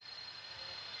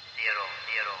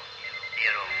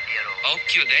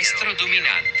Occhio destro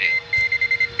dominante.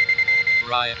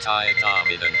 Right eye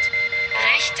dominant.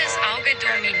 Rechtes Auge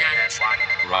dominant.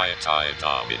 Right eye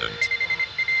dominant.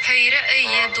 Høyre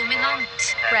øye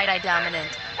dominant. Right eye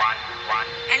dominant.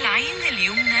 العين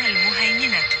اليمنى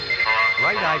المهيمنة.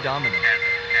 Right eye dominant.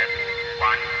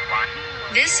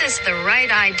 This is the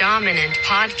Right Eye Dominant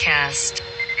podcast.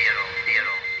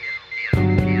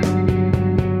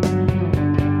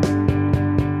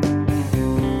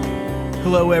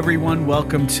 Hello, everyone.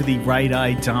 Welcome to the Right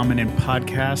Eye Dominant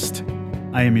podcast.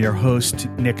 I am your host,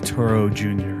 Nick Toro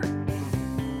Jr.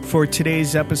 For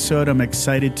today's episode, I'm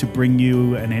excited to bring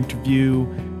you an interview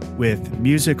with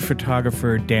music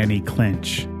photographer Danny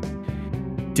Clinch.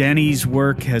 Danny's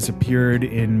work has appeared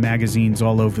in magazines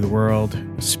all over the world: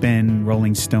 Spin,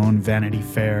 Rolling Stone, Vanity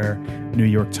Fair, New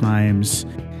York Times.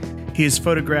 He has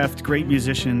photographed great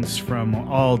musicians from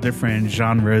all different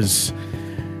genres,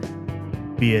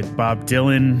 be it Bob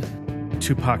Dylan,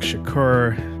 Tupac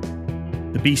Shakur,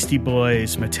 the Beastie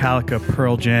Boys, Metallica,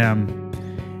 Pearl Jam,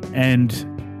 and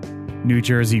New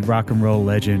Jersey rock and roll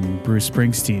legend Bruce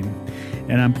Springsteen.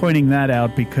 And I'm pointing that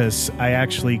out because I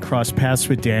actually crossed paths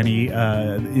with Danny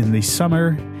in the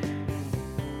summer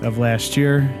of last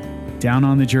year down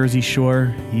on the Jersey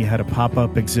Shore. He had a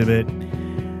pop-up exhibit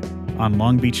on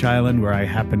Long Beach Island where I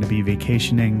happened to be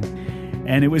vacationing.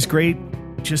 And it was great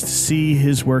just to see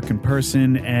his work in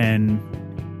person and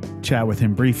chat with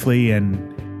him briefly. And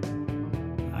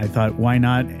I thought, why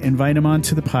not invite him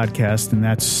onto the podcast? And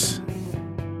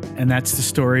that's the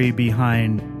story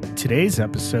behind today's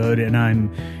episode, and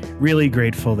I'm really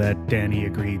grateful that Danny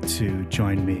agreed to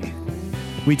join me.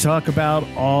 We talk about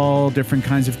all different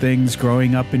kinds of things: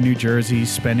 growing up in New Jersey,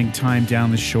 spending time down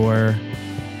the shore,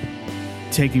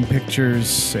 taking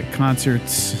pictures at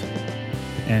concerts,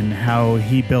 and how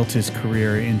he built his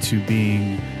career into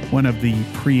being one of the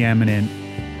preeminent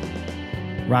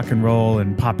rock and roll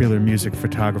and popular music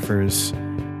photographers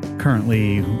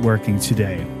currently working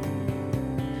today.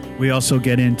 We also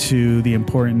get into the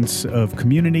importance of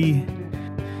community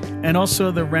and also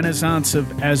the renaissance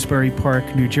of Asbury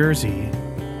Park, New Jersey,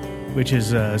 which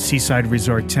is a seaside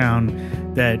resort town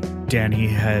that Danny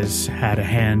has had a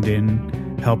hand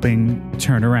in helping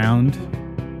turn around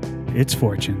its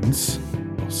fortunes.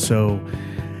 So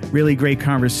really great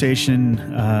conversation.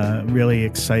 Really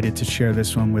excited to share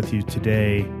this one with you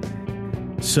today.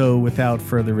 So without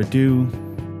further ado,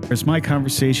 here's my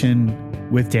conversation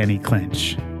with Danny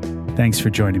Clinch. Thanks for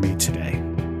joining me today.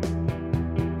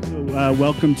 So,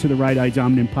 welcome to the Right Eye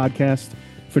Dominant podcast,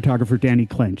 photographer Danny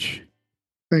Clinch.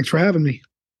 Thanks for having me.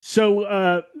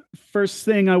 So, first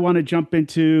thing I want to jump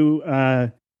into,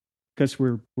 because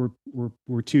we're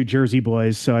two Jersey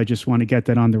boys, so I just want to get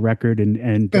that on the record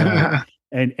and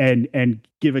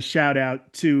give a shout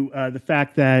out to the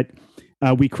fact that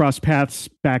we crossed paths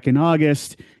back in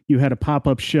August. You had a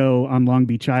pop-up show on Long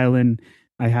Beach Island.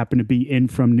 I happened to be in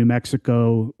from New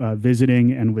Mexico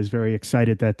visiting and was very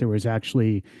excited that there was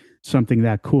actually something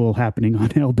that cool happening on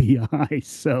LBI.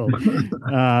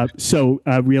 So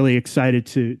really excited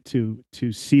to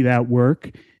see that work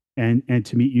and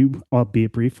to meet you,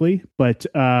 albeit briefly. But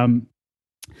and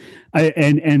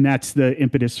that's the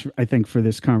impetus, I think, for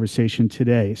this conversation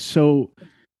today. So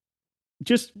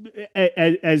just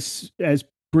as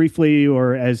briefly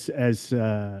or as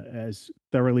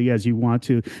thoroughly as you want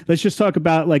to, let's just talk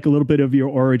about like a little bit of your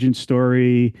origin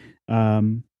story.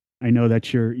 I know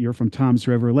that you're from Toms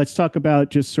River. Let's talk about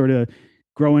just sort of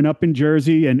growing up in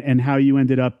Jersey and how you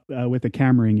ended up with a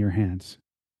camera in your hands.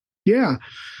 Yeah.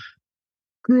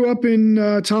 Grew up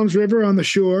in Toms River on the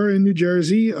shore in New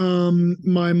Jersey.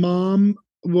 My mom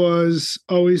was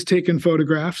always taking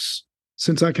photographs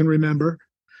since I can remember.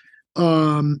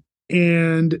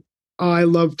 And I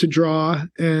love to draw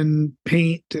and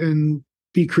paint and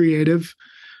be creative.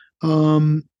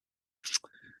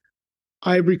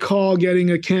 I recall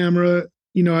getting a camera,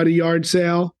 at a yard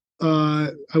sale. I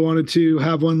wanted to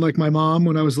have one like my mom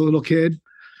when I was a little kid.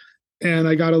 And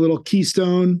I got a little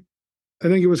Keystone, I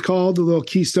think it was called, a little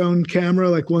Keystone camera,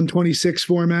 like 126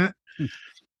 format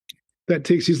that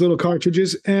takes these little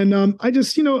cartridges. And I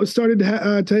just, started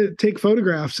to take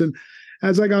photographs. And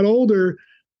as I got older,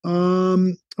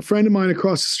 a friend of mine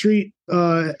across the street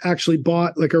actually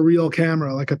bought like a real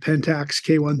camera, like a Pentax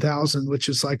K1000, which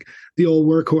is like the old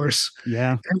workhorse.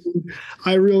 Yeah. And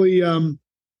I really,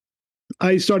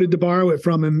 I started to borrow it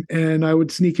from him, and I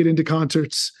would sneak it into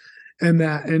concerts and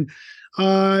that. And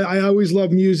I always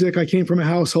loved music. I came from a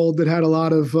household that had a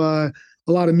lot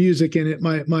of music in it.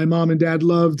 My mom and dad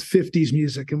loved 50s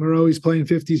music, and we were always playing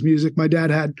 50s music. My dad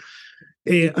had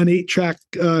an 8-track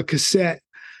cassette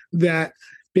that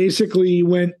basically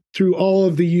went through all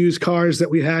of the used cars that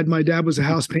we had. My dad was a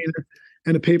house painter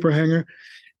and a paper hanger.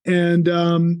 And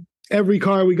every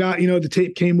car we got, the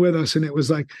tape came with us. And it was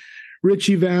like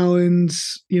Richie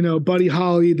Valens, Buddy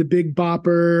Holly, the Big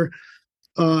Bopper,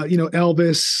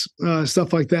 Elvis,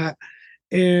 stuff like that.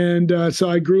 And so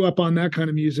I grew up on that kind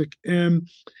of music. And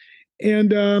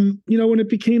when it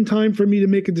became time for me to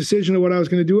make a decision of what I was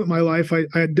going to do with my life, I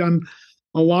had done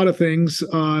a lot of things,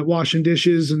 washing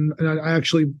dishes, and I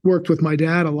actually worked with my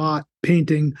dad a lot,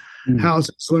 painting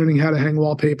houses, learning how to hang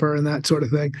wallpaper and that sort of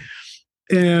thing.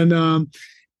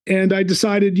 And I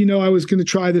decided, I was going to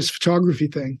try this photography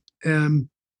thing. And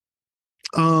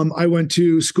I went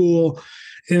to school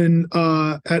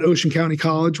at Ocean County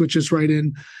College, which is right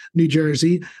in New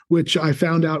Jersey, which I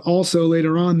found out also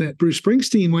later on that Bruce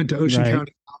Springsteen went to Ocean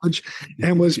County College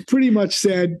and was pretty much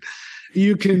said,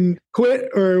 you can quit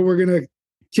or we're going to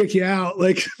kick you out,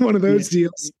 like one of those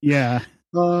deals. Yeah.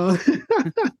 And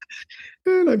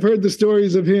I've heard the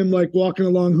stories of him like walking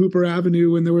along Hooper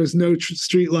Avenue when there was no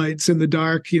street lights in the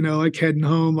dark, like heading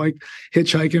home, like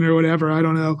hitchhiking or whatever. I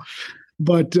don't know.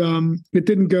 But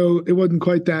it wasn't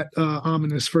quite that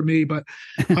ominous for me, but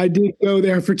I did go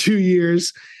there for 2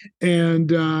 years,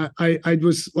 and I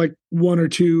was like 1 or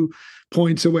 2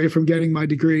 points away from getting my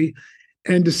degree,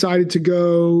 and decided to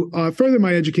go further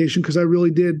my education because I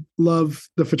really did love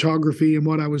the photography and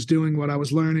what I was doing, what I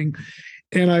was learning.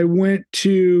 And I went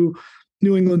to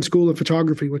New England School of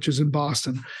Photography, which is in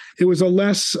Boston. It was a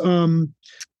less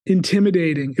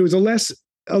intimidating. It was a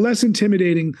less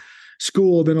intimidating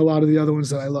school than a lot of the other ones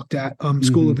that I looked at,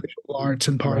 School of Visual Arts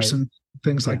and Parson,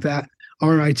 things like that,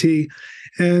 RIT.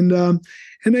 And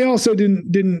they also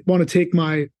didn't want to take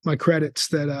my credits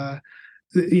that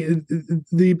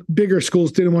the bigger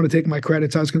schools didn't want to take my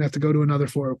credits. I was going to have to go to another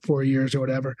 4 years or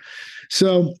whatever.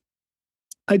 So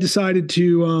I decided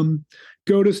to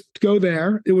go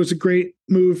there. It was a great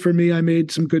move for me. I made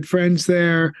some good friends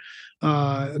there.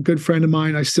 A good friend of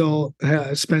mine I still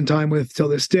spend time with till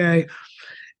this day.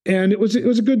 And it was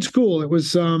a good school. It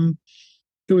was a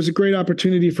great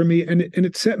opportunity for me, and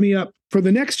it set me up for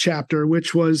the next chapter,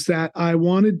 which was that I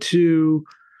wanted to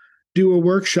do a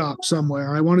workshop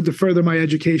somewhere. I wanted to further my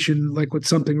education, like with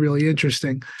something really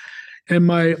interesting. And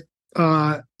my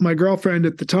girlfriend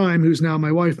at the time, who's now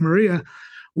my wife, Maria,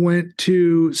 went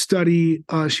to study.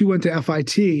 She went to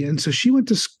FIT, and so she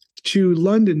went to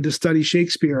London to study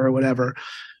Shakespeare or whatever,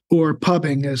 or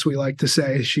pubbing, as we like to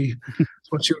say.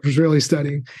 What she was really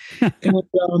studying. And,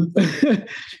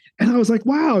 and I was like,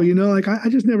 wow, like I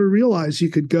just never realized you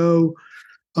could go,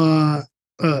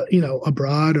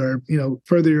 abroad or,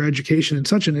 further your education in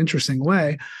such an interesting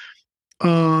way.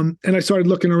 And I started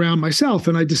looking around myself,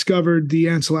 and I discovered the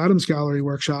Ansel Adams Gallery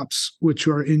workshops, which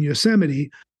are in Yosemite.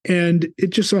 And it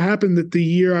just so happened that the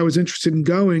year I was interested in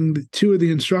going, 2 of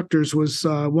the instructors was,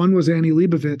 one was Annie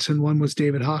Leibovitz and one was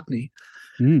David Hockney.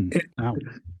 Wow.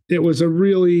 It was a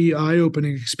really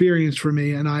eye-opening experience for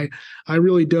me, and I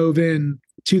really dove in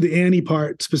to the Annie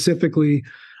part specifically.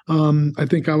 I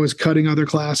think I was cutting other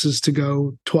classes to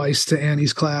go twice to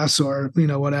Annie's class or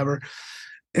whatever.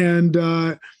 And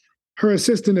her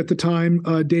assistant at the time,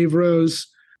 Dave Rose,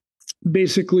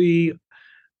 basically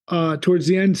towards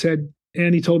the end said,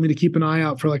 Annie told me to keep an eye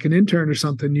out for like an intern or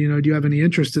something. Do you have any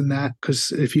interest in that?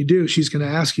 Because if you do, she's going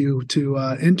to ask you to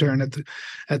intern at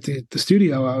the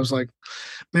studio. I was like,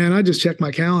 man, I just checked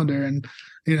my calendar and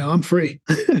I'm free.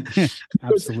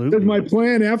 Absolutely. My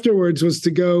plan afterwards was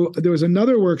to go. There was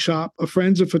another workshop, a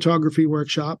Friends of Photography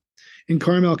workshop in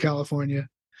Carmel, California.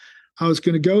 I was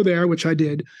going to go there, which I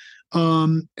did.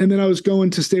 And then I was going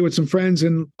to stay with some friends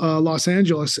in Los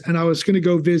Angeles, and I was going to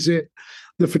go visit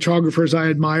the photographers I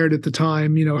admired at the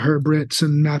time, Herb Ritz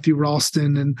and Matthew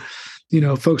Ralston and,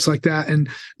 folks like that, and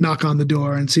knock on the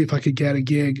door and see if I could get a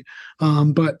gig.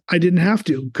 But I didn't have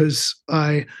to, because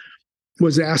I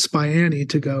was asked by Annie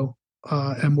to go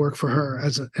and work for her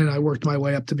and I worked my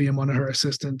way up to being one of her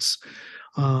assistants.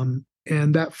 And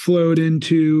that flowed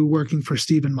into working for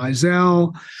Stephen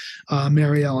Meisel,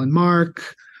 Mary Ellen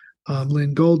Mark,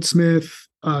 Lynn Goldsmith,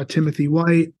 Timothy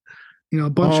White, a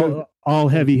bunch of all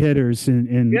heavy hitters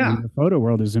in the photo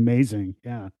world. Is amazing.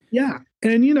 Yeah. Yeah.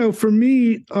 And, for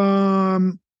me, I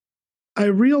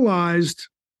realized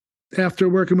after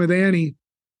working with Annie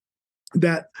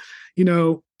that,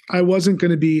 I wasn't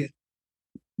going to be,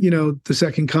 the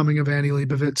second coming of Annie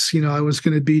Leibovitz. I was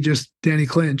going to be just Danny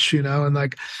Clinch, and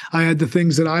like I had the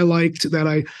things that I liked that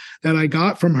I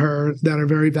got from her that are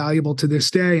very valuable to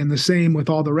this day. And the same with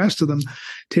all the rest of them,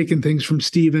 taking things from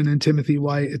Stephen and Timothy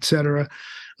White, et cetera,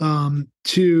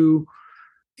 to,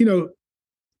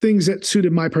 things that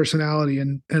suited my personality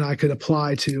and I could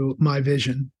apply to my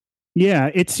vision.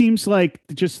 Yeah, it seems like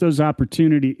just those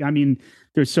opportunities. I mean,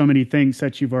 there's so many things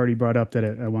that you've already brought up that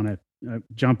I want to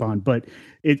jump on, but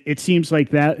it seems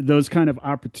like that those kind of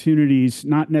opportunities,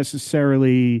 not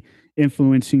necessarily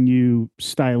influencing you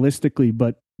stylistically,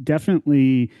 but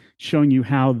definitely showing you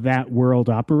how that world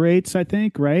operates. I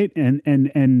think, right?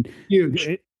 And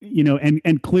Huge.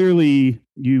 and clearly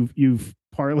you've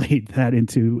parlayed that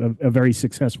into a very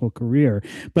successful career.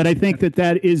 But I think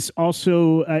that is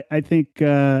also, I think,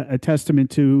 a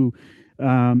testament to,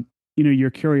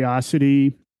 your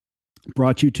curiosity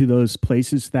brought you to those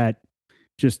places that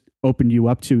just opened you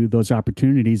up to those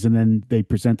opportunities, and then they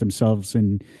present themselves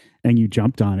and you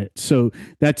jumped on it. So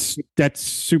that's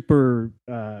super.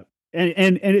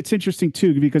 And it's interesting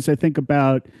too, because I think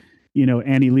about,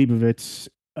 Annie Leibovitz,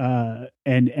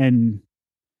 and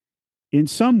in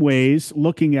some ways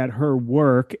looking at her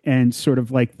work and sort of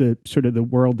the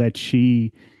world that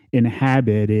she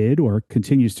inhabited or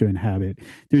continues to inhabit,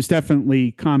 there's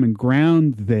definitely common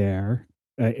ground there,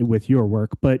 with your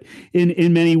work, but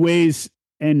in many ways,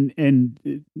 and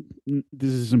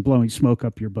this isn't blowing smoke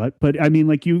up your butt, but I mean,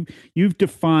 like, you've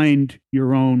defined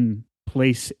your own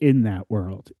place in that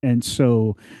world. And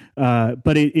so,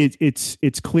 but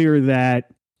it's clear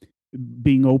that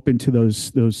being open to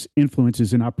those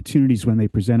influences and opportunities when they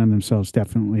presented themselves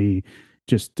definitely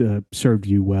just served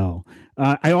you well.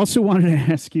 I also wanted to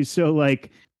ask you, so,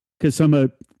 like, because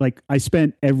I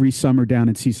spent every summer down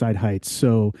in Seaside Heights,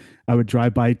 so I would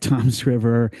drive by Tom's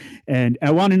River, and I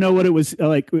want to know what it was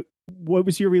like. What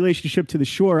was your relationship to the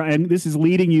shore? And this is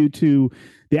leading you to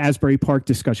the Asbury Park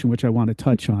discussion, which I want to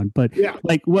touch on. But Yeah.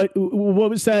 like, what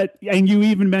was that? And you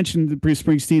even mentioned Bruce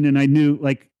Springsteen, and I knew,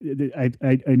 like,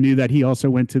 I knew that he also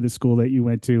went to the school that you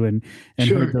went to, and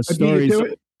Sure. heard those I beat you stories. to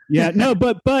it. Yeah, no,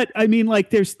 but I mean,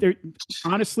 like,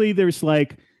 honestly, there's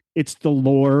like, it's the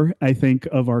lore, I think,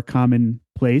 of our common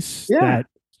place, Yeah. that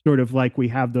sort of like we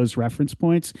have those reference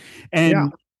points. And Yeah.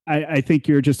 I think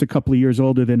you're just a couple of years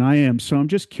older than I am. So I'm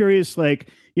just curious, like,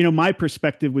 my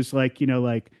perspective was like,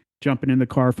 like jumping in the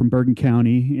car from Bergen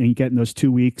County and getting those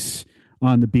 2 weeks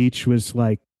on the beach was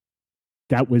like,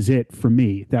 that was it for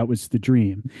me. That was the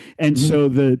dream. And so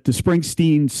the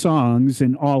Springsteen songs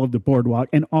and all of the boardwalk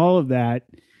and all of that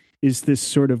is this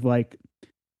sort of like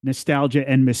nostalgia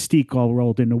and mystique all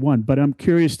rolled into one. But I'm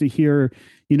curious to hear,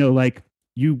 like,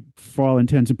 you, for all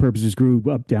intents and purposes, grew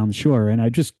up down the shore, and I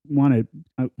just want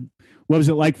to, what was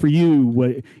it like for you?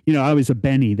 What, I was a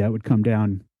Benny that would come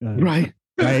down, Right.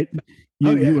 right?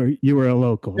 You were a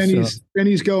local.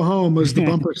 Benny's Go Home was the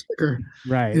bumper sticker,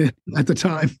 right, at the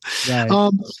time.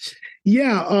 right.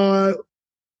 Yeah.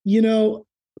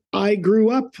 I grew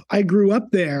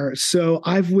up there. So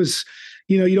I was,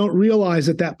 you don't realize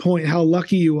at that point how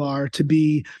lucky you are to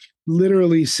be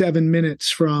literally 7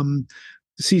 minutes from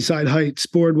Seaside Heights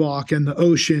Boardwalk and the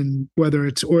ocean, whether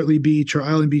it's Ortley Beach or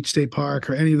Island Beach State Park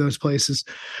or any of those places.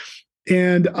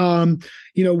 And,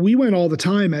 we went all the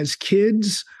time as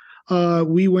kids.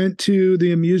 We went to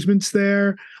the amusements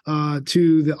there,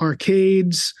 to the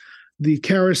arcades, the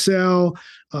carousel,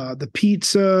 the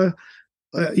pizza,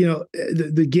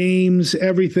 the games,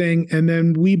 everything. And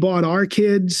then we bought our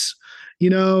kids,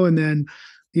 and then,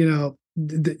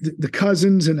 the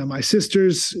cousins, and then my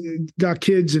sisters got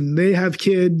kids and they have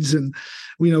kids. And,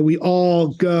 we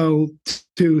all go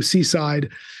to Seaside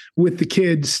with the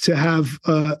kids to have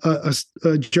a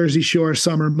Jersey Shore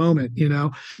summer moment,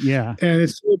 Yeah. And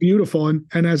it's so beautiful. And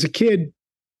as a kid,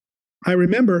 I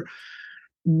remember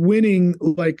winning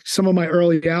like some of my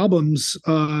early albums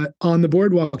on the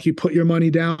boardwalk. You put your money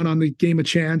down on the game of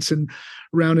chance, and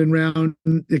round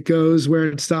it goes. Where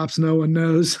it stops, no one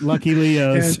knows. Lucky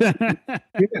Leos. And,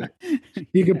 yeah,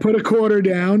 you could put a quarter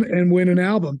down and win an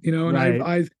album, and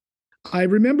right. I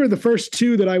remember the first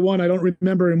two that I won. I don't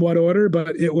remember in what order,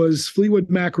 but it was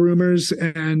Fleetwood Mac Rumors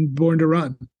and Born to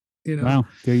Run. Wow,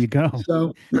 there you go.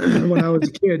 So when I was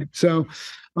a kid, so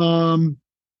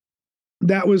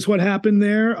that was what happened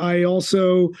there. I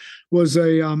also was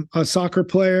a soccer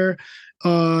player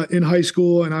in high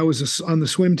school, and I was on the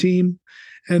swim team,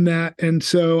 and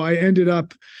so I ended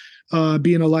up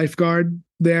being a lifeguard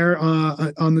there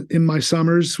in my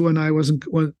summers when I was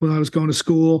going to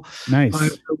school.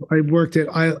 Nice. I worked at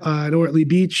Ortley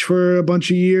Beach for a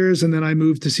bunch of years, and then I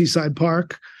moved to Seaside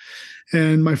Park,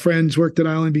 and my friends worked at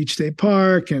Island Beach State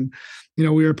Park, and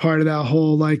we were part of that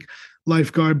whole like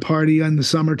lifeguard party in the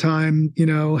summertime,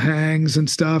 hangs and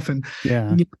stuff, and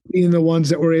Yeah. being the ones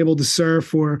that were able to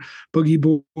surf or boogie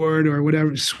board or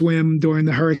whatever, swim during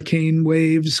the hurricane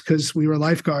waves because we were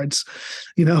lifeguards.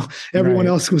 Everyone Right.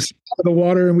 else was out of the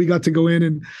water, and we got to go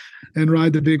in and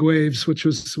ride the big waves, which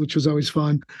was always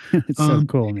fun. It's so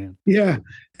cool, man. Yeah.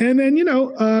 And then,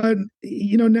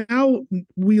 now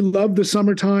we love the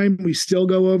summertime. We still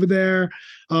go over there.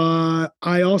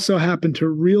 I also happen to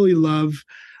really love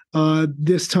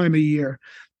this time of year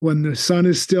when the sun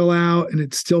is still out and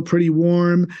it's still pretty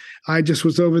warm. I just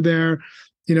was over there,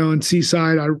 in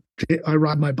Seaside. I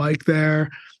ride my bike there,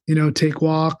 take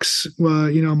walks.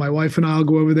 My wife and I'll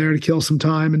go over there to kill some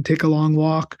time and take a long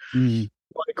walk,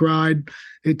 bike ride.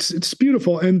 It's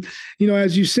beautiful. And,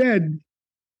 as you said,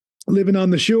 living on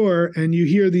the shore and you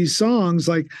hear these songs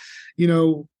like,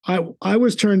 I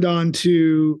was turned on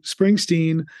to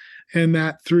Springsteen, and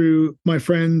that through my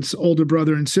friend's older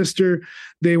brother and sister.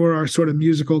 They were our sort of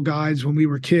musical guides when we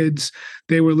were kids.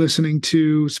 They were listening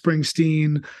to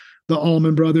Springsteen, the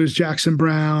Allman Brothers, Jackson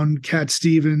Browne, Cat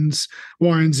Stevens,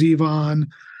 Warren Zevon,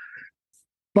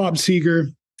 Bob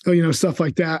Seger, stuff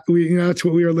like that. That's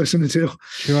what we were listening to.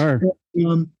 Sure.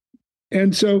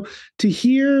 And so to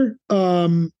hear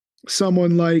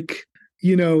someone like,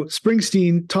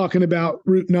 Springsteen talking about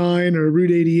Route 9 or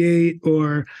Route 88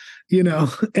 or,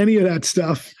 any of that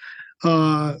stuff,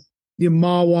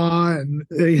 Mawa and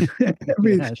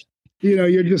everything,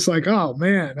 you're just like, oh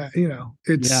man,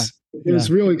 it was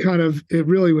really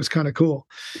was kind of cool.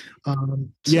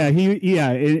 In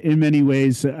many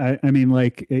ways. I mean,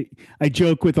 like I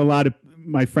joke with a lot of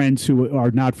my friends who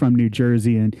are not from New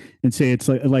Jersey and say it's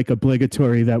like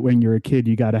obligatory that when you're a kid,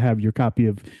 you got to have your copy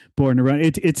of Born to Run.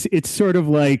 It's sort of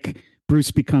like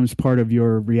Bruce becomes part of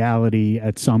your reality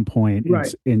at some point,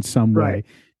 right, in some way.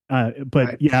 But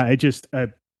right. Yeah,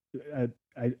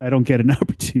 I don't get an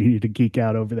opportunity to geek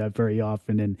out over that very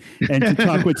often, and to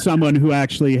talk with someone who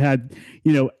actually had,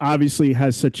 obviously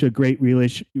has such a great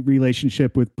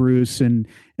relationship with Bruce and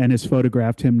has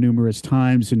photographed him numerous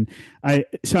times. And I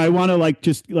want to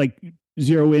just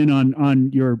zero in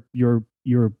on your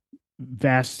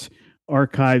vast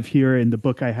archive here in the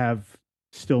book I have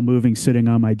still moving, sitting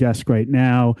on my desk right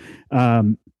now.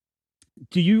 Do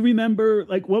you remember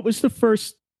what was the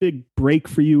first big break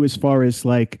for you as far as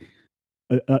that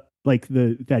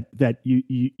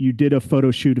you did a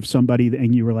photo shoot of somebody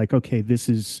and you were like, okay, this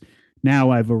is,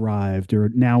 now I've arrived, or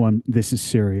now this is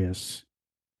serious?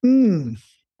 I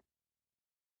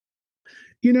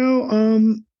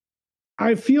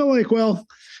feel like,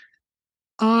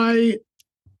 I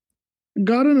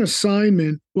got an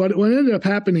assignment. What ended up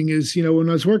happening is, when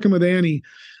I was working with Annie,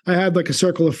 I had a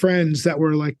circle of friends that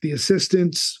were the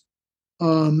assistants,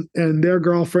 and their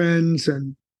girlfriends,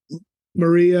 and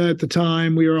Maria at the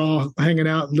time. We were all hanging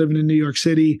out and living in New York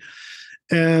City,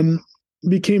 and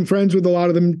became friends with a lot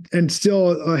of them, and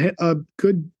still a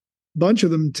good bunch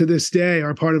of them to this day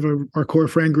are part of our core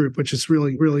friend group, which is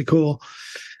really, really cool.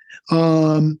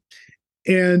 And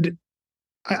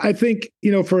I think,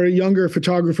 for younger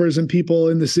photographers and people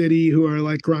in the city who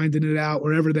are grinding it out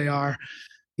wherever they are,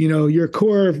 your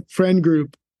core friend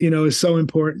group, is so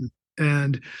important.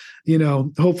 And,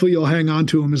 hopefully you'll hang on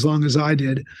to them as long as I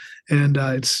did. And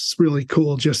it's really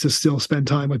cool just to still spend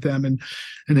time with them and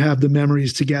have the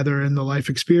memories together and the life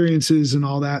experiences and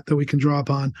all that we can draw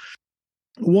upon.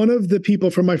 One of the people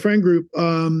from my friend group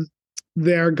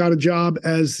there got a job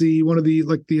as one of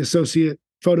the associate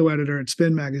photo editor at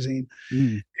Spin magazine.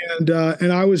 And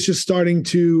I was just starting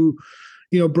to,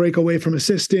 break away from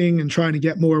assisting and trying to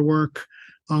get more work,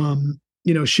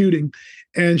 shooting.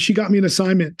 And she got me an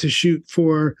assignment to shoot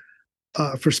for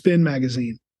Spin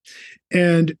magazine.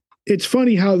 And it's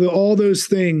funny how all those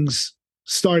things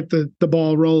start the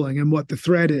ball rolling and what the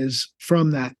thread is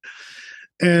from that.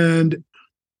 And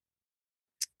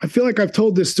I feel like I've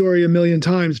told this story a million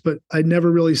times, but I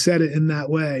never really said it in that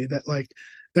way, that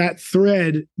that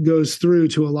thread goes through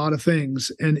to a lot of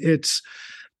things. And it's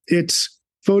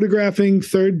photographing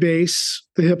Third Base,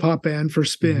 the hip hop band for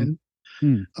Spin,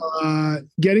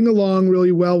 getting along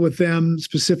really well with them,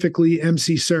 specifically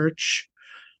MC Search,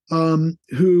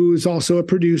 who is also a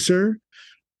producer.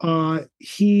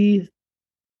 He,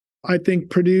 I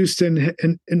think, produced and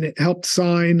helped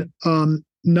sign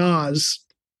Nas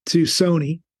to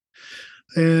Sony.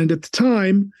 And at the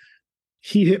time,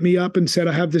 he hit me up and said,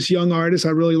 I have this young artist. I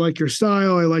really like your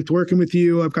style. I liked working with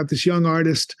you. I've got this young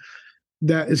artist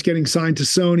that is getting signed to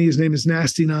Sony. His name is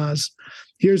Nasty Nas.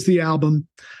 Here's the album.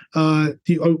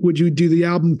 Would you do the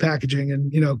album packaging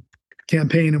and,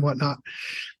 campaign and whatnot?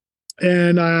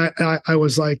 And I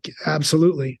was like,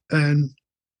 absolutely. And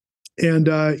And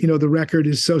the record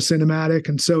is so cinematic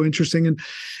and so interesting.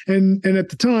 And at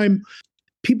the time,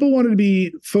 people wanted to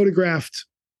be photographed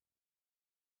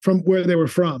from where they were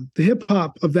from. The hip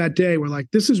hop of that day were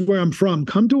like, this is where I'm from.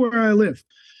 Come to where I live,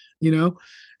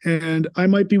 and I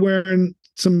might be wearing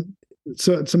some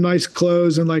nice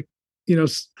clothes and like,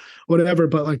 whatever,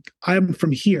 but like I'm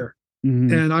from here.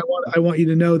 Mm-hmm. And I want you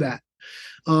to know that.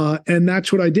 And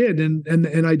that's what I did.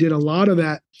 And I did a lot of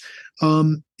that.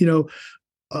 I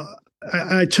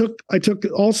took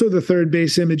also the third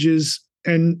base images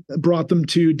and brought them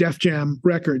to Def Jam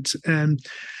Records, and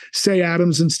Say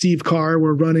Adams and Steve Carr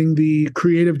were running the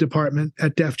creative department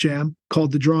at Def Jam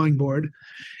called the Drawing Board.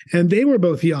 And they were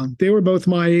both young. They were both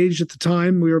my age at the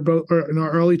time. We were both in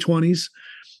our early 20s.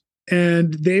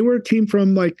 And they came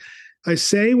from like,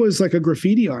 Say was like a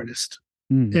graffiti artist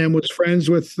and was friends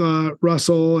with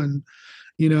Russell and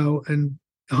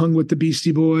hung with the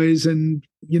Beastie Boys and,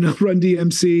 Run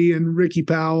DMC and Ricky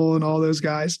Powell and all those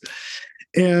guys.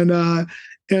 And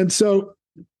so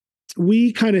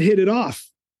we kind of hit it off.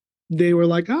 They were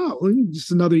like, oh,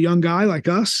 just another young guy like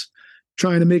us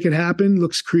trying to make it happen,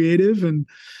 looks creative. And,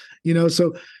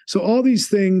 so all these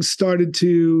things started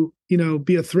to,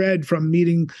 be a thread from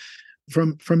meeting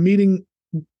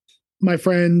my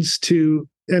friends to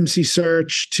MC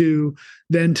Search to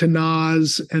then to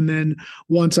Nas. And then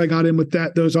once I got in with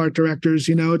those art directors,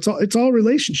 it's all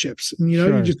relationships. And,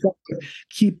 Sure. You just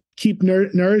keep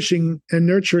nourishing and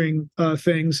nurturing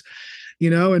things,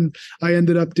 and I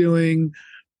ended up doing,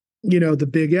 the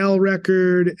Big L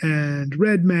record and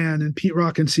Redman and Pete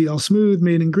Rock and CL Smooth,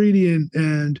 Main Ingredient,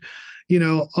 and,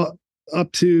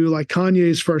 up to like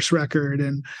Kanye's first record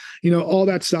and, all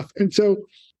that stuff. And so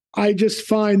I just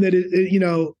find that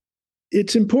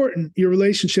it's important. Your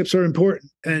relationships are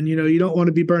important, and you don't want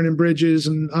to be burning bridges.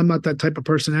 And I'm not that type of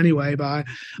person anyway. But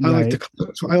I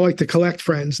like to collect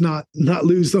friends, not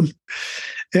lose them.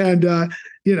 And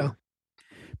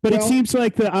But it seems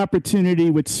like the opportunity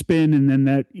would spin, and then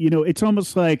that it's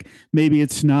almost like maybe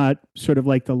it's not sort of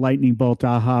like the lightning bolt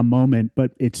aha moment,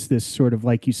 but it's this sort of,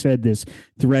 like you said, this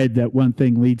thread that one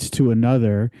thing leads to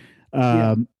another.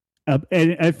 And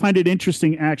I find it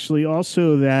interesting, actually,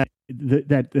 also that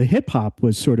the hip hop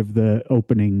was sort of the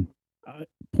opening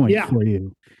point for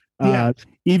you.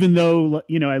 Even though,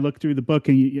 I look through the book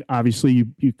and obviously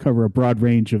you cover a broad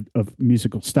range of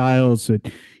musical styles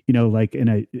that,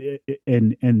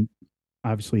 and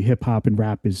obviously hip hop and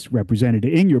rap is represented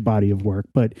in your body of work.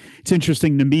 But it's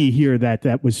interesting to me here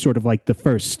that was sort of like the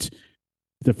first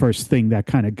thing that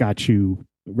kind of got you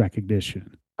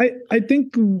recognition. I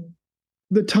think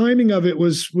the timing of it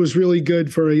was really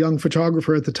good for a young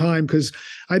photographer at the time, because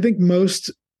I think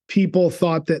most people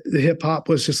thought that the hip hop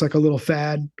was just like a little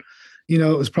fad.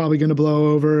 It was probably going to blow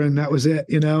over and that was it,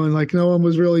 and like no one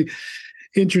was really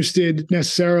interested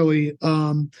necessarily.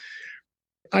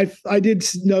 I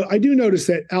do notice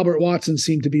that Albert Watson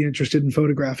seemed to be interested in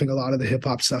photographing a lot of the hip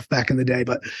hop stuff back in the day.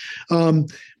 But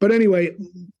anyway,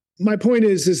 my point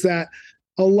is that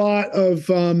a lot of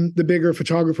the bigger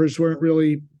photographers weren't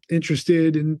really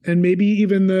interested, and maybe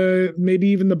even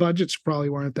the budgets probably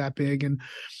weren't that big. And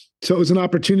so it was an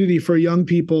opportunity for young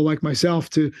people like myself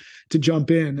to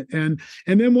jump in. And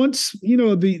then once,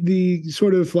 the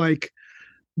sort of like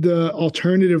the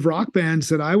alternative rock bands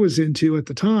that I was into at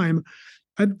the time,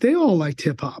 they all liked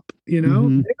hip hop, they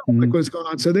all like what's going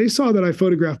on. So they saw that I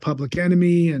photographed Public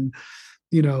Enemy and,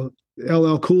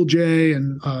 LL Cool J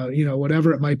and,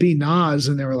 whatever it might be, Nas.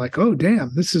 And they were like, oh,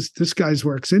 damn, this guy's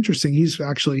work's interesting. He's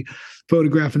actually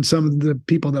photographing some of the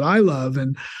people that I love.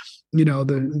 And,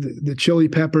 the Chili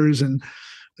Peppers and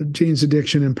Jane's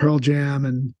Addiction and Pearl Jam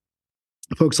and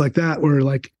folks like that were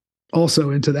like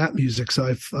also into that music.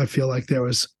 So I feel like there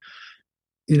was,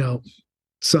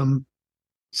 some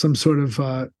sort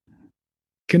of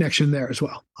connection there as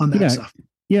well on that stuff.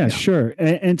 Yeah, sure.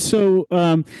 And so,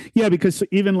 because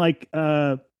even like,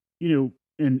 and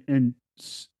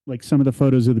like some of the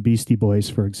photos of the Beastie Boys,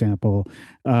 for example,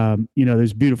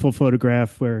 there's a beautiful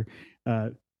photograph where,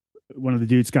 one of the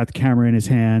dudes got the camera in his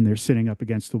hand. They're sitting up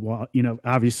against the wall,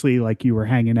 obviously like you were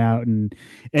hanging out and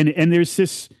there's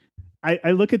this,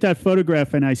 I look at that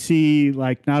photograph and I see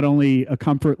like not only a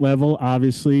comfort level,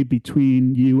 obviously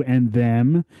between you and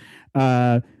them,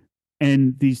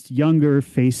 and these younger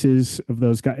faces of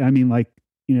those guys. I mean, like,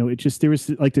 there was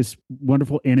like this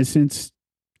wonderful innocence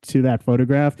to that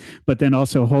photograph, but then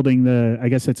also holding I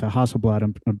guess it's a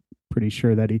Hasselblad. I'm pretty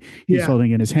sure that he's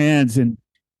holding in his hands, and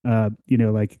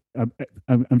like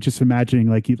I'm just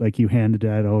imagining like you handed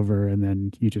that over and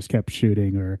then you just kept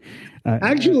shooting. Or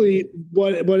actually,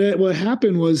 what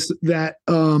happened was that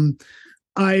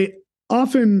I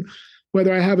often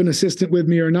whether I have an assistant with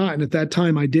me or not. And at that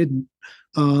time, I didn't.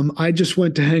 I just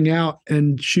went to hang out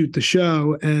and shoot the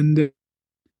show. And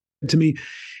to me,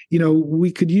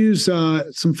 we could use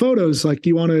some photos. Like, do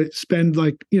you want to spend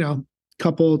like,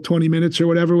 couple 20 minutes or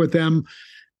whatever with them,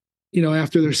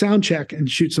 after their sound check and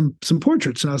shoot some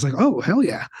portraits? And I was like, oh, hell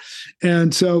yeah.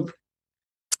 And so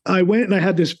I went and I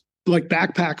had this like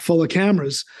backpack full of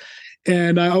cameras,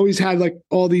 and I always had like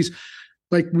all these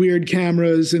like weird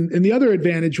cameras. And the other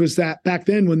advantage was that back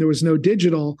then, when there was no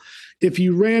digital, if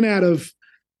you ran out of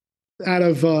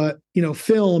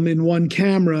film in one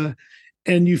camera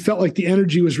and you felt like the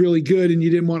energy was really good and you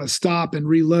didn't want to stop and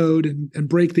reload and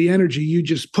break the energy, you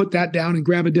just put that down and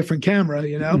grab a different camera,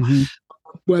 Mm-hmm.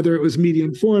 whether it was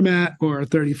medium format or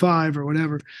 35 or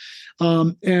whatever.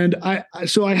 And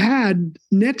so I had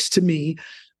next to me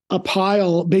a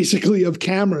pile basically of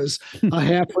cameras, a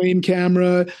half frame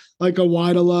camera, like a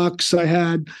Widelux. I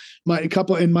had a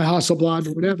couple in my Hasselblad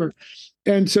or whatever.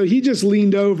 And so he just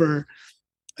leaned over,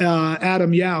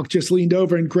 Adam Yauk just leaned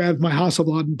over and grabbed my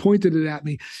Hasselblad and pointed it at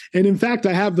me. And in fact,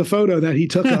 I have the photo that he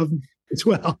took of me as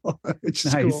well. Which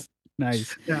is Nice. cool.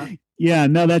 Nice. Yeah. Yeah,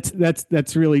 no,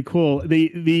 that's really cool.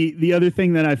 The other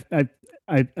thing that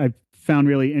I've found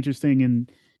really interesting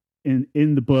in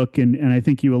the book, and I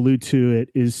think you allude to it,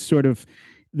 is sort of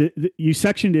you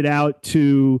sectioned it out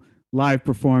to live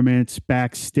performance,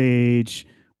 backstage,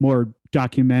 more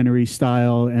documentary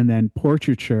style, and then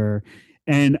portraiture.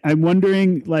 And I'm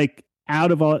wondering, like,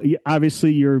 out of all,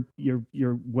 obviously you're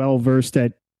well versed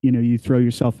at, you throw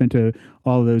yourself into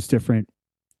all of those different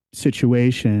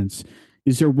situations.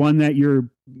 Is there one that you're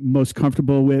most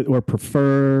comfortable with or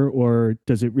prefer, or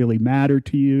does it really matter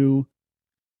to you?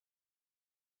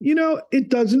 It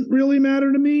doesn't really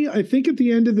matter to me. I think at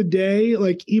the end of the day,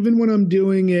 like, even when I'm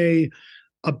doing a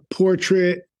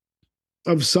portrait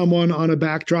of someone on a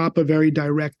backdrop, a very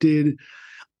directed,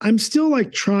 I'm still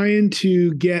like trying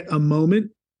to get a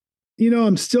moment.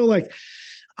 I'm still like,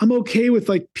 I'm okay with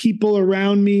like people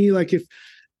around me. Like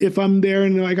if I'm there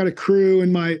and I got a crew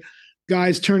and my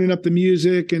guys turning up the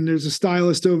music and there's a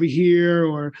stylist over here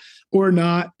or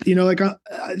not,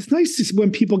 it's nice to see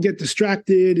when people get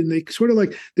distracted and they sort of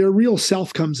like their real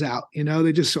self comes out,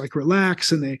 they just like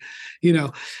relax and they,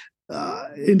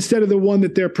 instead of the one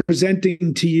that they're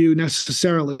presenting to you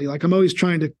necessarily. Like, I'm always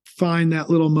trying to find that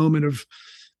little moment of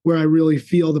where I really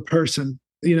feel the person,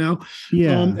 Yeah.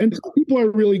 And some people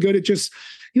are really good at just,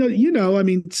 I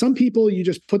mean, some people, you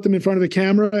just put them in front of the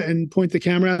camera and point the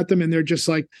camera at them and they're just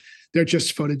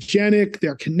photogenic,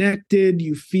 they're connected,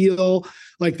 you feel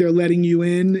like they're letting you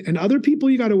in. And other people,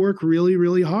 you got to work really,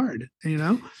 really hard,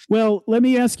 Well, let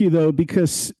me ask you though,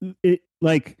 because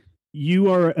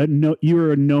you are a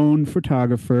known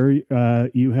photographer.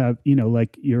 You have,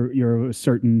 like you're a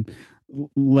certain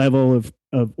level of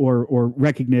or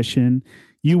recognition.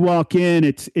 You walk in,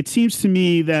 it seems to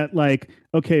me that like,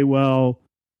 okay, well,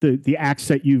 the acts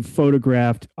that you've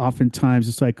photographed, oftentimes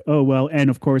it's like, oh, well, and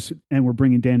of course, and we're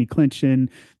bringing Danny Clinch in,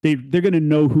 they're going to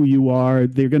know who you are.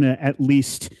 They're going to at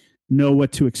least know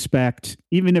what to expect,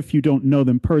 even if you don't know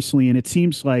them personally. And it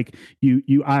seems like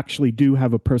you actually do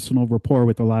have a personal rapport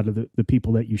with a lot of the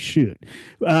people that you shoot.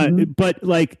 But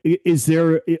like,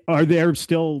 are there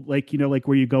still like, like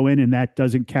where you go in and that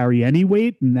doesn't carry any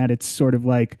weight, and that it's sort of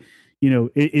like,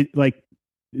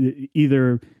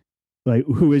 either like,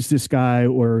 who is this guy,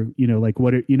 or, like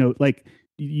what, like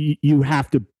you have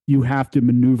to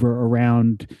maneuver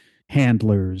around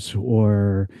handlers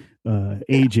or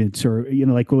agents, or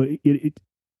like or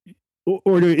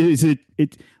is it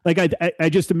like I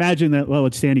just imagine that, well,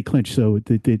 it's Danny Clinch, so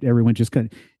that everyone just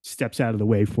kind of steps out of the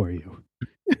way for you.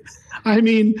 I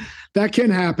mean, that can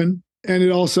happen, and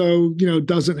it also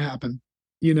doesn't happen.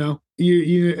 You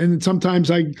and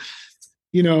sometimes I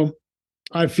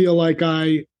feel like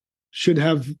I should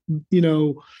have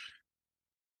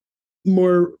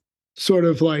more sort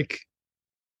of like,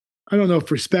 I don't know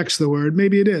if respect's the word.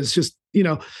 Maybe it is just,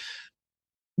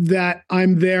 that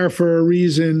I'm there for a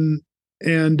reason,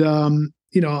 and, I'm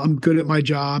good at my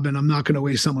job and I'm not going to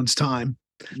waste someone's time.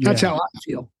 That's how I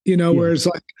feel, whereas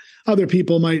like other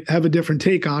people might have a different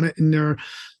take on it, and they're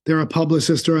a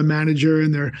publicist or a manager,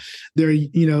 and they're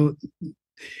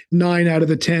 9 out of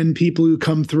the 10 people who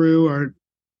come through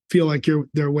feel like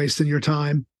they're wasting your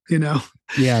time.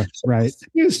 Yeah, right.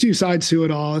 There's two sides to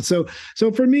it all. So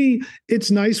for me, it's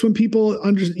nice when people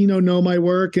know my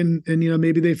work, and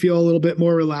maybe they feel a little bit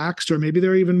more relaxed, or maybe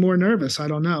they're even more nervous. I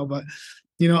don't know, but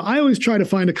I always try to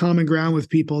find a common ground with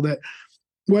people that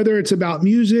whether it's about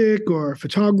music or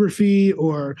photography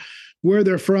or where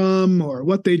they're from or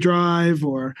what they drive,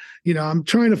 or, I'm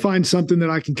trying to find something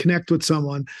that I can connect with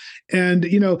someone. And,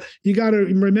 you got to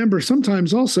remember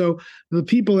sometimes also the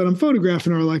people that I'm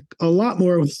photographing are like a lot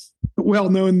more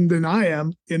well known than I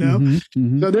am, Mm-hmm,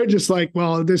 mm-hmm. So they're just like,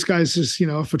 well, this guy's just,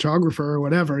 a photographer or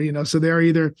whatever, so they're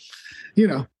either,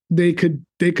 they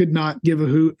could not give a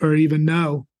hoot or even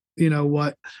know,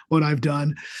 what I've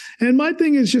done. And my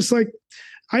thing is just like,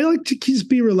 I like to just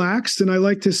be relaxed, and I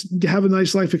like to have a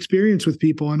nice life experience with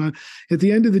people. And at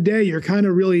the end of the day, you're kind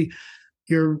of really,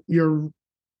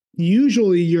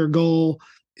 usually your goal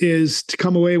is to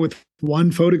come away with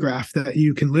one photograph that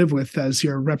you can live with as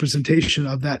your representation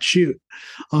of that shoot.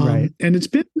 Right. And it's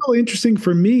been really interesting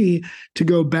for me to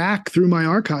go back through my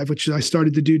archive, which I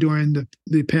started to do during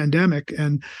the pandemic,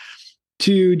 and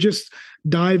to just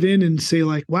dive in and say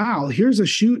like, wow, here's a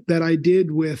shoot that I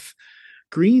did with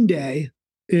Green Day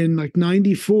in like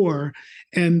 94.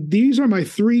 And these are my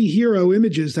 3 hero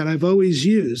images that I've always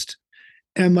used.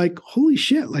 And like, holy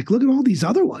shit, like, look at all these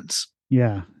other ones.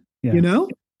 Yeah. Yeah.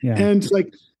 Yeah. And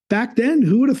like back then,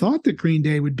 who would have thought that Green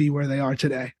Day would be where they are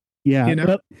today?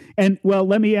 Yeah. Well,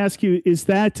 let me ask you, is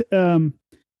that,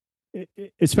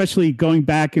 especially going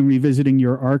back and revisiting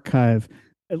your archive,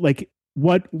 like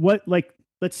what, like,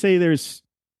 let's say there's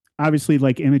obviously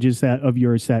like images of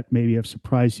yours that maybe have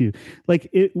surprised you.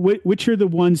 Like which are the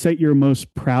ones that you're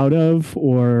most proud of,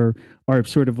 or are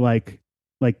sort of like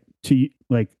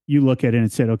you look at it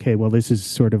and said, okay, well, this is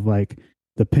sort of like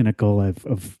the pinnacle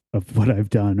of what I've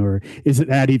done, or is it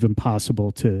that even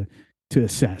possible to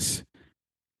assess?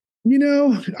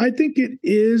 I think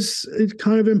it's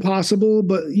kind of impossible,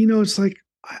 but it's like,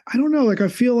 I don't know. Like, I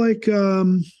feel like,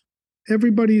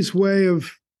 everybody's way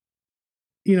of,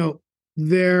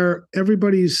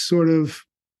 everybody's sort of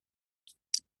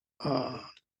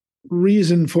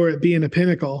reason for it being a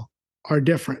pinnacle are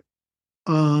different.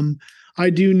 I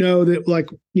do know that, like,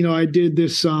 I did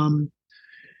this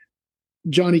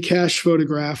Johnny Cash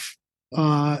photograph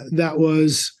that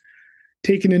was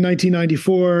taken in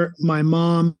 1994. My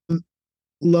mom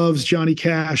loves Johnny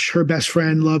Cash. Her best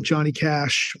friend loved Johnny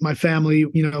Cash. My family,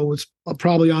 was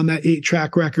probably on that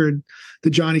 8-track record. The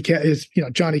Johnny Cash is,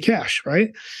 Johnny Cash,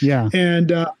 right? Yeah. And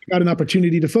got an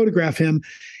opportunity to photograph him.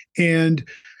 And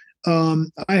I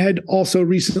had also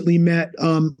recently met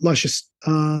Luscious.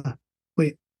 I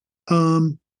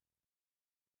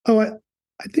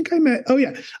think I met. Oh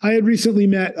yeah, I had recently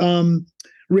met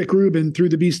Rick Rubin through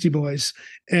the Beastie Boys,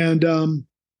 and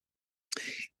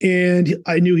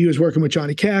I knew he was working with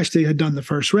Johnny Cash. They had done the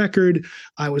first record.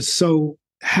 I was so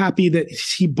happy that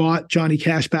he brought Johnny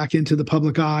Cash back into the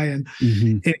public eye, and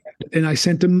I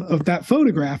sent him that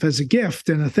photograph as a gift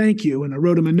and a thank you. And I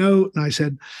wrote him a note, and I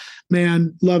said,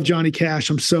 man, love Johnny Cash.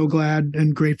 I'm so glad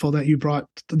and grateful that you brought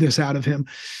this out of him.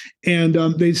 And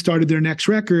they started their next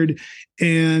record,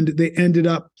 and they ended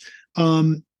up,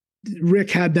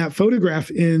 Rick had that photograph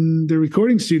in the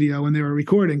recording studio when they were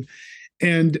recording.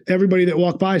 And everybody that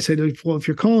walked by said, well, if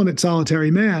you're calling it Solitary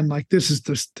Man, like this is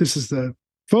the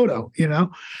photo,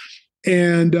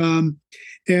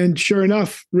 and sure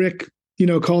enough, Rick,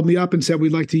 called me up and said,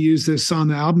 we'd like to use this on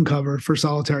the album cover for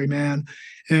Solitary Man.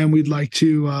 And we'd like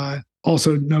to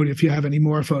also note if you have any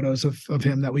more photos of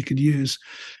him that we could use,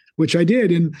 which I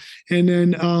did. And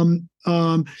then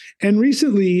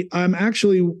recently I'm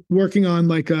actually working on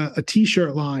like a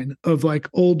t-shirt line of like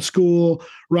old school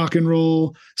rock and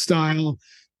roll style,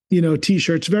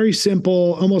 t-shirts, very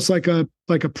simple, almost like a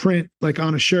print, like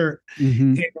on a shirt.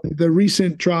 Mm-hmm. And the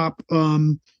recent drop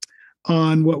on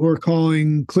what we're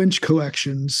calling Clinch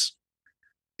collections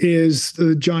is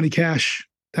the Johnny Cash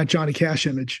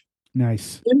image.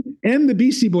 Nice. And the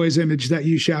Beastie Boys image that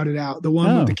you shouted out, the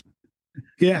one with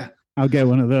yeah. I'll get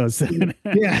one of those.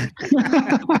 Yeah.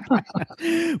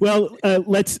 Well,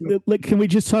 can we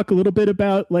just talk a little bit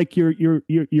about like your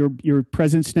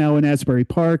presence now in Asbury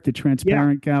Park, the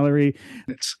Transparent Gallery?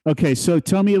 Okay, so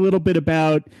tell me a little bit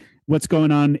about what's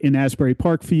going on in Asbury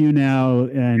Park for you now,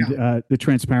 and the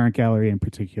Transparent Gallery in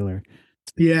particular.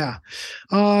 Yeah.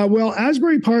 Well,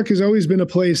 Asbury Park has always been a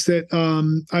place that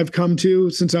I've come to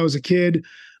since I was a kid.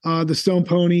 The Stone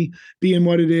Pony being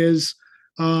what it is.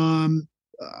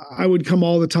 I would come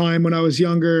all the time when I was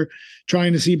younger,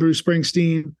 trying to see Bruce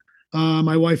Springsteen.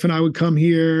 My wife and I would come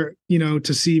here,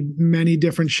 to see many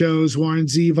different shows, Warren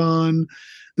Zevon,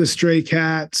 the Stray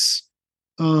Cats,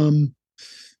 Cyndi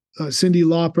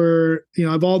Lauper,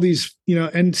 I've all these,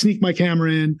 and sneak my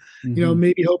camera in,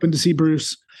 maybe hoping to see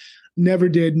Bruce. Never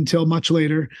did until much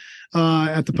later.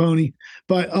 at the Pony.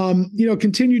 But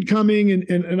continued coming,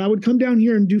 and I would come down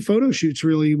here and do photo shoots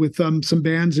really with some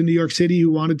bands in New York City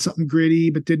who wanted something gritty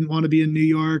but didn't want to be in New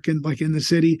York and like in the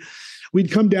city.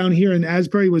 We'd come down here, and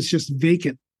Asbury was just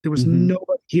vacant. There was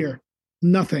nobody here,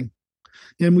 nothing.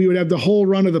 And we would have the whole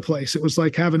run of the place. It was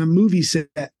like having a movie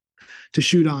set to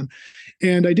shoot on.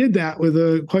 And I did that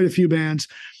with quite a few bands.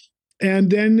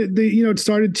 And then it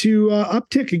started to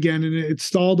uptick again, and it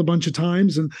stalled a bunch of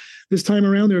times. And this time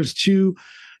around, there's two,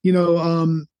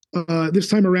 this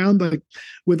time around, like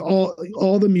with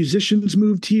all the musicians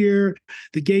moved here,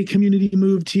 the gay community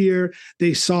moved here.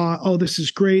 They saw, oh, this is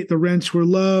great. The rents were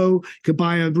low. Could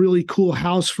buy a really cool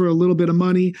house for a little bit of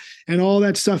money, and all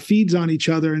that stuff feeds on each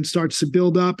other and starts to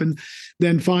build up. And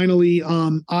then finally,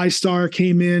 iStar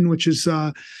came in, which is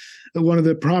one of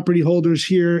the property holders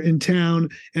here in town,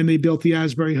 and they built the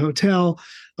Asbury Hotel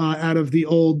out of the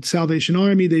old Salvation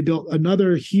Army. They built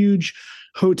another huge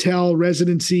hotel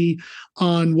residency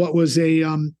on what was a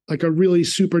really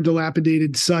super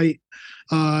dilapidated site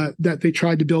that they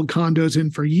tried to build condos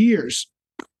in for years.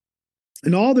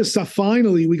 And all this stuff,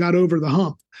 finally, we got over the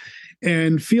hump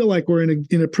and feel like we're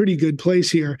in a pretty good place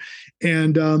here.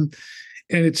 And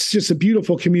it's just a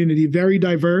beautiful community, very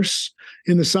diverse.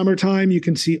 In the summertime, you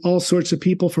can see all sorts of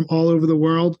people from all over the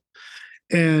world,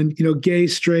 and gay,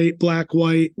 straight, black,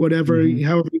 white, whatever,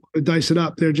 however you want to dice it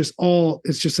up. They're just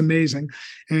it's just amazing.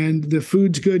 And the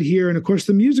food's good here, and of course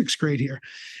the music's great here.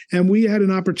 And we had an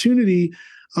opportunity.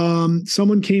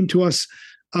 Someone came to us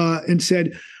and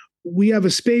said, we have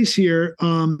a space here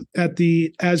at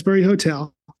the Asbury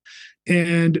Hotel,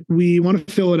 and we want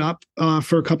to fill it up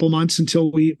for a couple months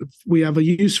until we have a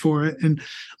use for it. And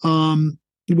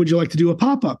would you like to do a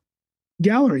pop-up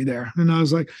gallery there? And I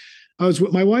was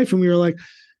with my wife, and we were like,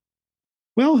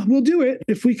 well, we'll do it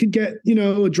if we could get,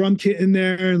 a drum kit in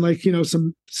there and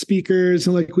some speakers,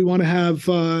 and we want to have,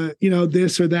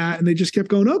 this or that. And they just kept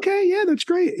going, okay, yeah, that's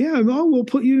great. Yeah. Well, we'll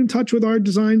put you in touch with our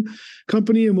design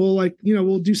company, and we'll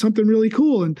we'll do something really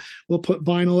cool, and we'll put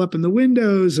vinyl up in the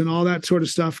windows and all that sort of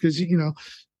stuff. Cause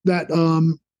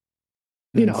that,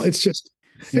 it's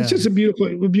just a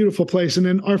beautiful place. And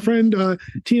then our friend,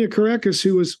 Tina Karekas,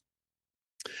 who was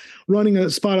running a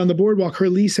spot on the boardwalk, her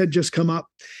lease had just come up,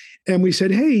 and we said,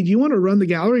 hey, do you want to run the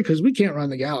gallery? Because we can't run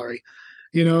the gallery.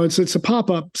 It's a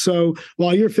pop-up. So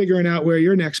while you're figuring out where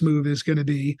your next move is going to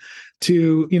be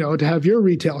to have your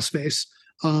retail space,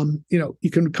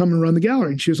 you can come and run the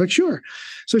gallery. And she was like, sure.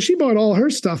 So she bought all her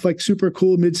stuff, like super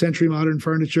cool mid-century modern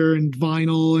furniture and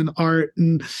vinyl and art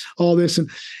and all this.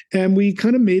 And we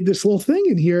kind of made this little thing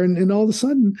in here. And all of a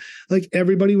sudden,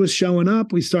 everybody was showing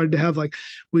up. We started to have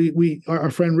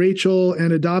our friend Rachel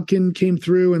Anna Dobkin came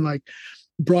through and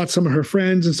brought some of her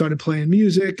friends and started playing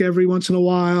music every once in a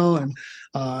while. And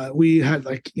we had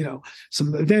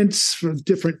some events for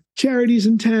different charities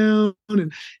in town,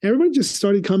 and everybody just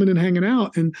started coming and hanging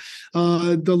out. And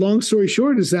the long story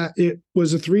short is that it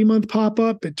was a 3-month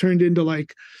pop-up. It turned into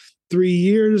 3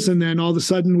 years. And then all of a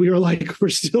sudden we were we're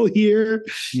still here.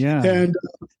 Yeah.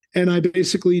 And I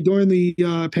basically during the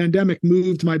pandemic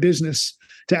moved my business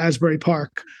to Asbury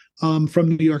Park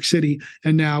from New York City.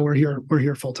 And now we're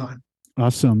here full time.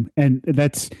 Awesome. And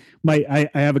that's I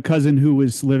have a cousin who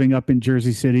was living up in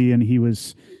Jersey City, and he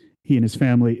and his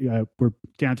family were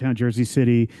downtown Jersey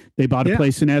City. They bought a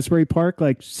place in Asbury Park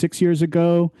 6 years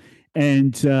ago.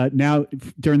 And now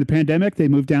during the pandemic, they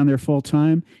moved down there full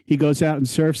time. He goes out and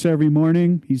surfs every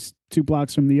morning. He's 2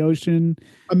 blocks from the ocean.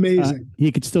 Amazing.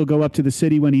 He could still go up to the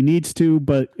city when he needs to,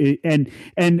 but and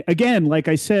again, like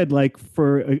I said,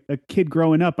 for a kid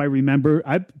growing up, I remember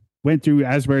I went through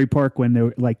Asbury Park when there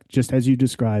were just as you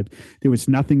described, there was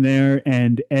nothing there,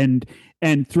 and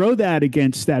throw that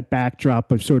against that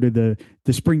backdrop of sort of the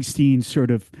Springsteen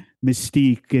sort of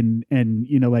mystique and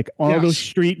all those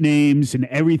street names and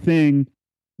everything.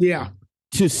 Yeah.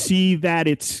 To see that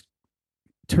it's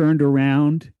turned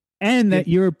around and that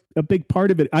you're a big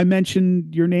part of it. I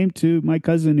mentioned your name to my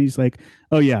cousin. He's like,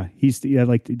 oh yeah, he's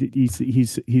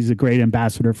a great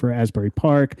ambassador for Asbury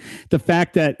Park. The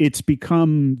fact that it's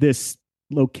become this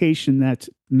location that's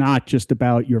not just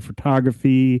about your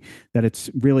photography, that it's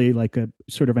really a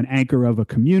sort of an anchor of a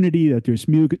community, that there's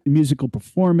musical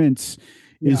performance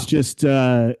is just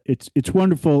it's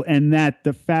wonderful. And that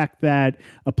the fact that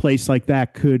a place like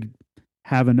that could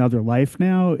have another life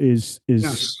now is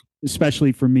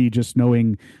especially for me, just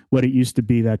knowing what it used to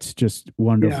be, that's just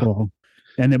wonderful.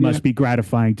 Yeah. And it must be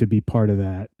gratifying to be part of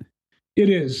that. It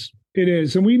is.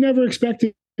 And we never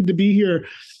expected to be here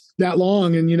that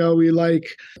long. And, we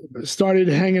started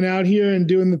hanging out here and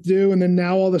doing the do. And then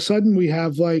now all of a sudden we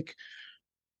have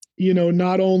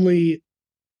not only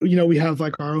we have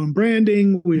like our own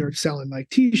branding. We are selling like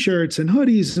t-shirts and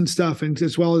hoodies and stuff. And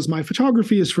as well as my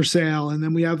photography is for sale. And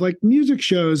then we have like music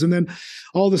shows. And then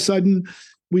all of a sudden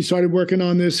we started working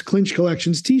on this Clinch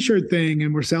Collections t-shirt thing,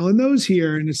 and we're selling those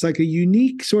here. And it's like a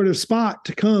unique sort of spot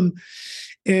to come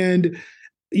and,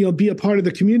 be a part of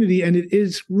the community. And it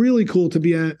is really cool to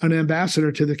be an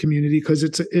ambassador to the community, because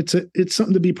it's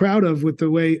something to be proud of with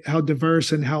the way how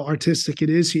diverse and how artistic it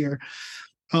is here.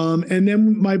 And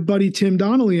then my buddy Tim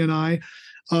Donnelly and I,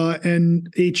 and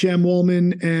H.M.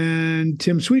 Woolman and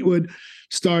Tim Sweetwood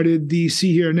started the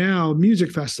See Here Now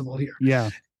music festival here.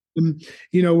 Yeah. And,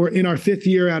 we're in our 5th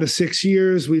year out of 6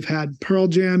 years. We've had Pearl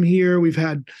Jam here. We've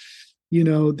had,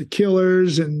 the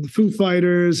Killers and the Foo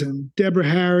Fighters and Deborah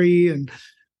Harry and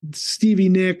Stevie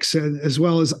Nicks, and as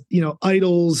well as,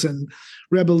 Idols and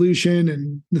Revolution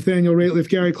and Nathaniel Rateliff,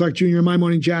 Gary Clark Jr., My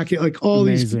Morning Jacket, like all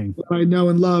Amazing. These people I know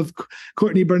and love,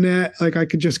 Courtney Burnett, like I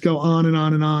could just go on and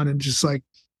on and on, and just like,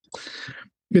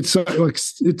 it's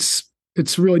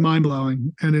really mind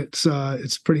blowing, and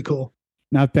it's pretty cool.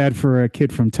 Not bad for a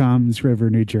kid from Toms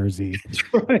River, New Jersey.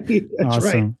 That's right. That's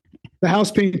awesome. right. The house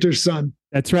painter's son.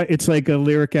 That's right. It's like a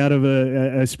lyric out of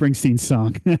a Springsteen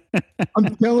song.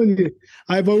 I'm telling you,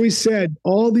 I've always said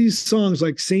all these songs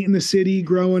like Saint in the City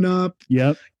growing up,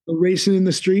 Yep. Racing in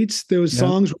the Streets, those Yep.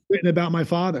 songs were written about my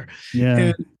father.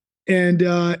 Yeah.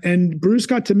 And Bruce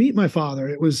got to meet my father.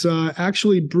 It was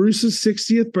actually Bruce's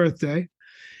 60th birthday.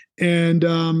 And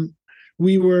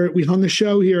we hung a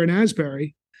show here in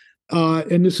Asbury.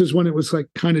 And this is when it was like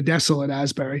kind of desolate,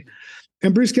 Asbury.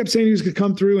 And Bruce kept saying he was going to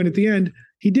come through. And at the end,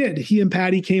 he did. He and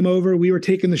Patty came over. We were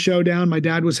taking the show down. My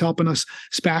dad was helping us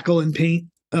spackle and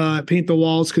paint the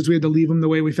walls, because we had to leave them the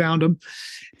way we found them.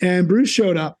 And Bruce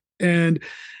showed up. And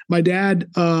my dad,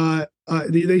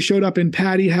 they showed up, and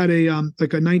Patty had a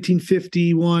like a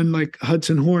 1951 like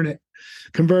Hudson Hornet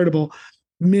convertible,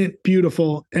 mint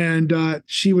beautiful, and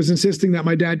she was insisting that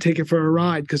my dad take it for a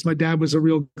ride, because my dad was a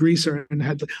real greaser and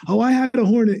had I had a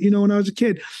Hornet, when I was a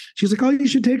kid. She's like, oh, you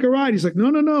should take a ride. He's like, no,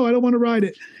 I don't want to ride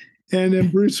it. And then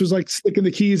Bruce was like sticking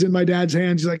the keys in my dad's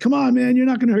hands. He's like, come on, man, you're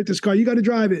not going to hurt this car. You got to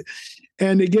drive it.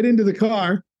 And they get into the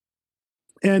car,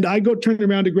 and I go turn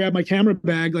around to grab my camera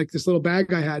bag, like this little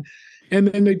bag I had, and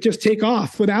then they just take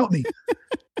off without me.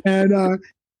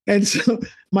 And so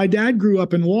my dad grew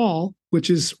up in Wall, which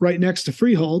is right next to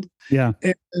Freehold. Yeah.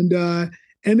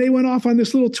 And they went off on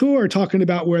this little tour talking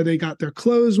about where they got their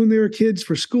clothes when they were kids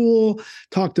for school,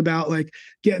 talked about like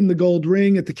getting the gold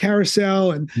ring at the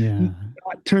carousel and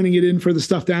not turning it in for the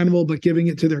stuffed animal, but giving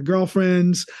it to their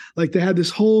girlfriends. Like they had this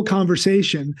whole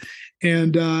conversation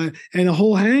and a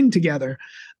whole hang together.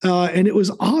 And it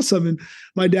was awesome. And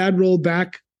my dad rolled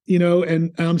back,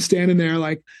 and I'm standing there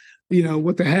like,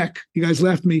 what the heck? You guys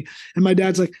left me. And my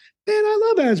dad's like, man,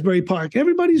 I love Asbury Park.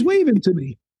 Everybody's waving to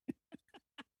me.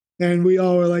 And we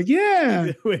all were like,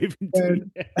 yeah. Waving to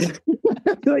like,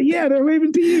 yeah, they're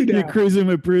waving to you, Dad. You're cruising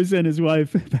with Bruce and his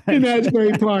wife. In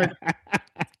Asbury Park.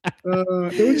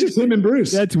 It was just him and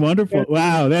Bruce. That's wonderful. And,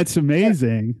 wow, that's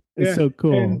amazing. It's so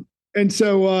cool. And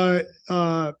so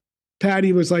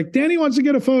Patty was like, Danny wants to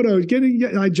get a photo.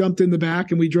 I jumped in the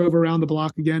back, and we drove around the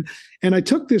block again. And I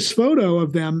took this photo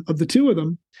of the two of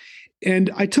them. And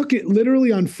I took it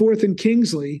literally on 4th and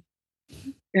Kingsley.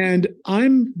 And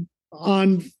I'm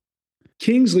on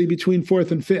Kingsley between 4th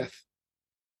and 5th.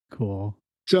 Cool.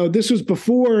 So this was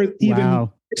before even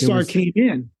Pixar came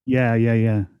in. Yeah.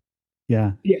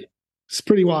 Yeah. It's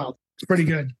pretty wild. It's pretty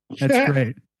good. That's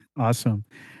great. Awesome.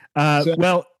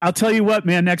 Well, I'll tell you what,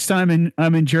 man, next time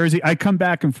I'm in Jersey, I come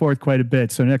back and forth quite a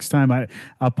bit. So next time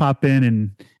I'll pop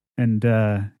in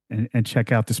and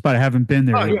check out the spot. I haven't been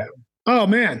there yet. Yeah. Oh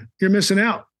man, you're missing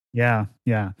out. Yeah.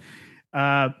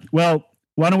 Well,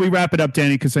 why don't we wrap it up,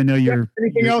 Danny? Because I know you're.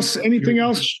 Anything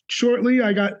else shortly?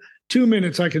 I got 2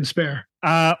 minutes I can spare.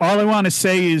 All I want to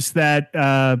say is that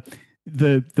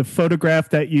the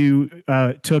photograph that you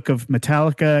took of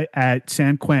Metallica at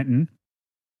San Quentin,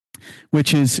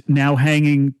 which is now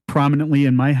hanging prominently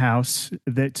in my house,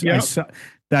 I saw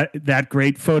that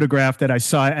great photograph that I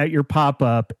saw at your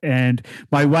pop-up. And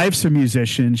my wife's a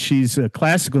musician. She's a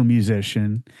classical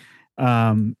musician.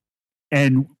 And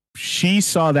she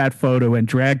saw that photo and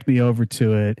dragged me over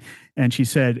to it. And she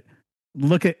said,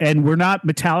 and we're not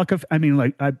Metallica. I mean,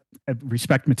 like, I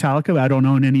respect Metallica. I don't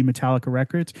own any Metallica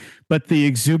records, but the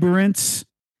exuberance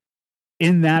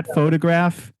in that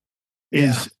photograph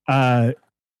is, I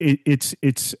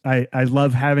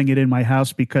love having it in my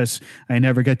house because I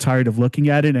never get tired of looking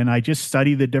at it. And I just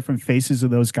study the different faces of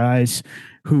those guys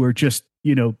who are just,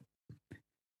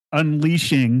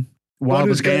 unleashing while what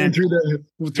the is going band, through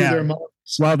their minds.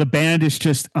 while the band is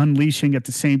just unleashing at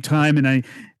the same time. And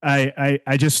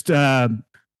I just I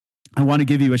want to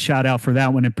give you a shout out for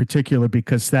that one in particular,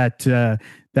 because that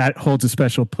holds a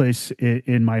special place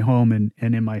in my home and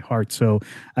in my heart. So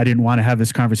I didn't want to have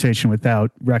this conversation without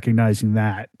recognizing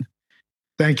that.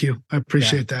 Thank you. I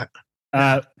appreciate that.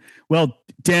 Well,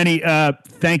 Danny,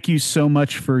 thank you so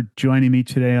much for joining me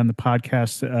today on the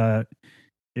podcast.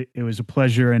 It was a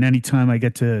pleasure. And anytime I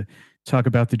get to talk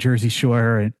about the Jersey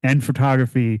Shore and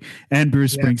photography and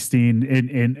Bruce Springsteen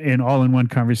in all in one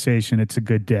conversation, it's a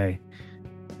good day.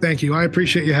 Thank you. I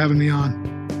appreciate you having me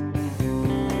on.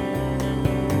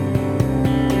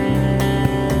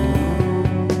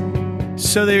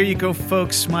 So there you go,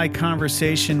 folks. My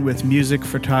conversation with music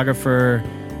photographer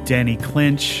Danny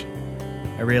Clinch.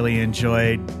 I really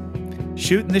enjoyed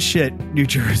shooting the shit New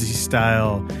Jersey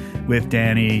style with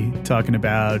Danny, talking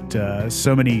about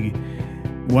so many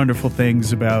wonderful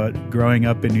things about growing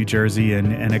up in New Jersey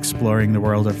and exploring the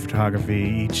world of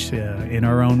photography, each in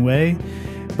our own way.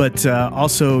 But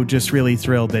also just really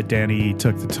thrilled that Danny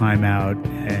took the time out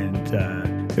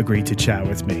and agreed to chat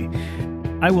with me.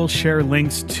 I will share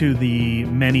links to the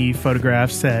many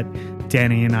photographs that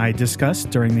Danny and I discussed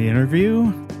during the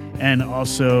interview, and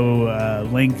also a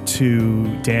link to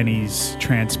Danny's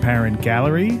transparent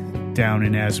gallery down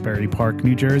in Asbury Park,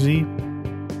 New Jersey.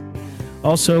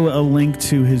 Also a link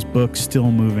to his book,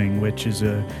 Still Moving, which is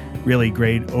a really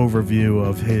great overview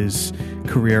of his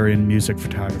career in music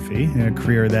photography, and a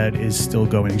career that is still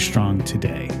going strong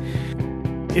today.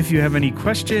 If you have any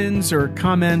questions or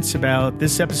comments about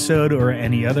this episode or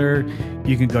any other,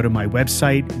 you can go to my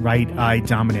website,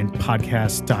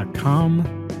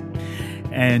 righteyedominantpodcast.com.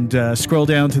 And scroll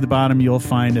down to the bottom, you'll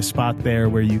find a spot there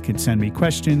where you can send me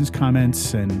questions,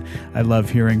 comments, and I love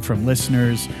hearing from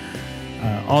listeners.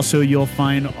 Also, you'll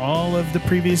find all of the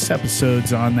previous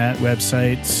episodes on that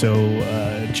website, so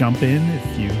jump in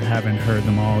if you haven't heard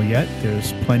them all yet.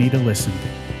 There's plenty to listen to.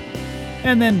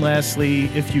 And then lastly,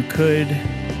 if you could,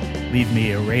 leave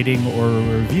me a rating or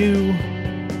a review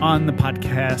on the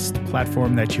podcast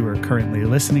platform that you are currently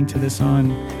listening to this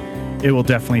on. It will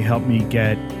definitely help me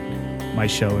get my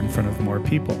show in front of more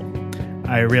people.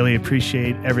 I really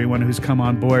appreciate everyone who's come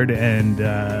on board and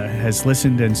has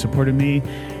listened and supported me.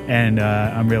 And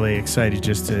I'm really excited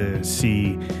just to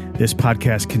see this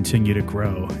podcast continue to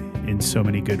grow in so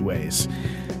many good ways.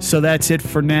 So that's it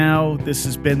for now. This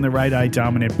has been the Right Eye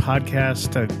Dominant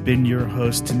Podcast. I've been your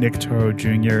host, Nick Toro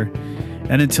Jr.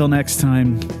 And until next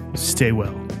time, stay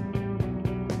well.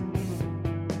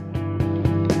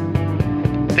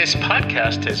 This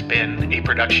podcast has been a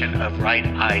production of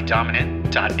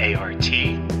RightEyeDominant.art.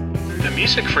 The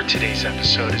music for today's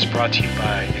episode is brought to you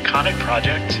by the Conic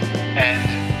Project and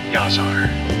Yazar.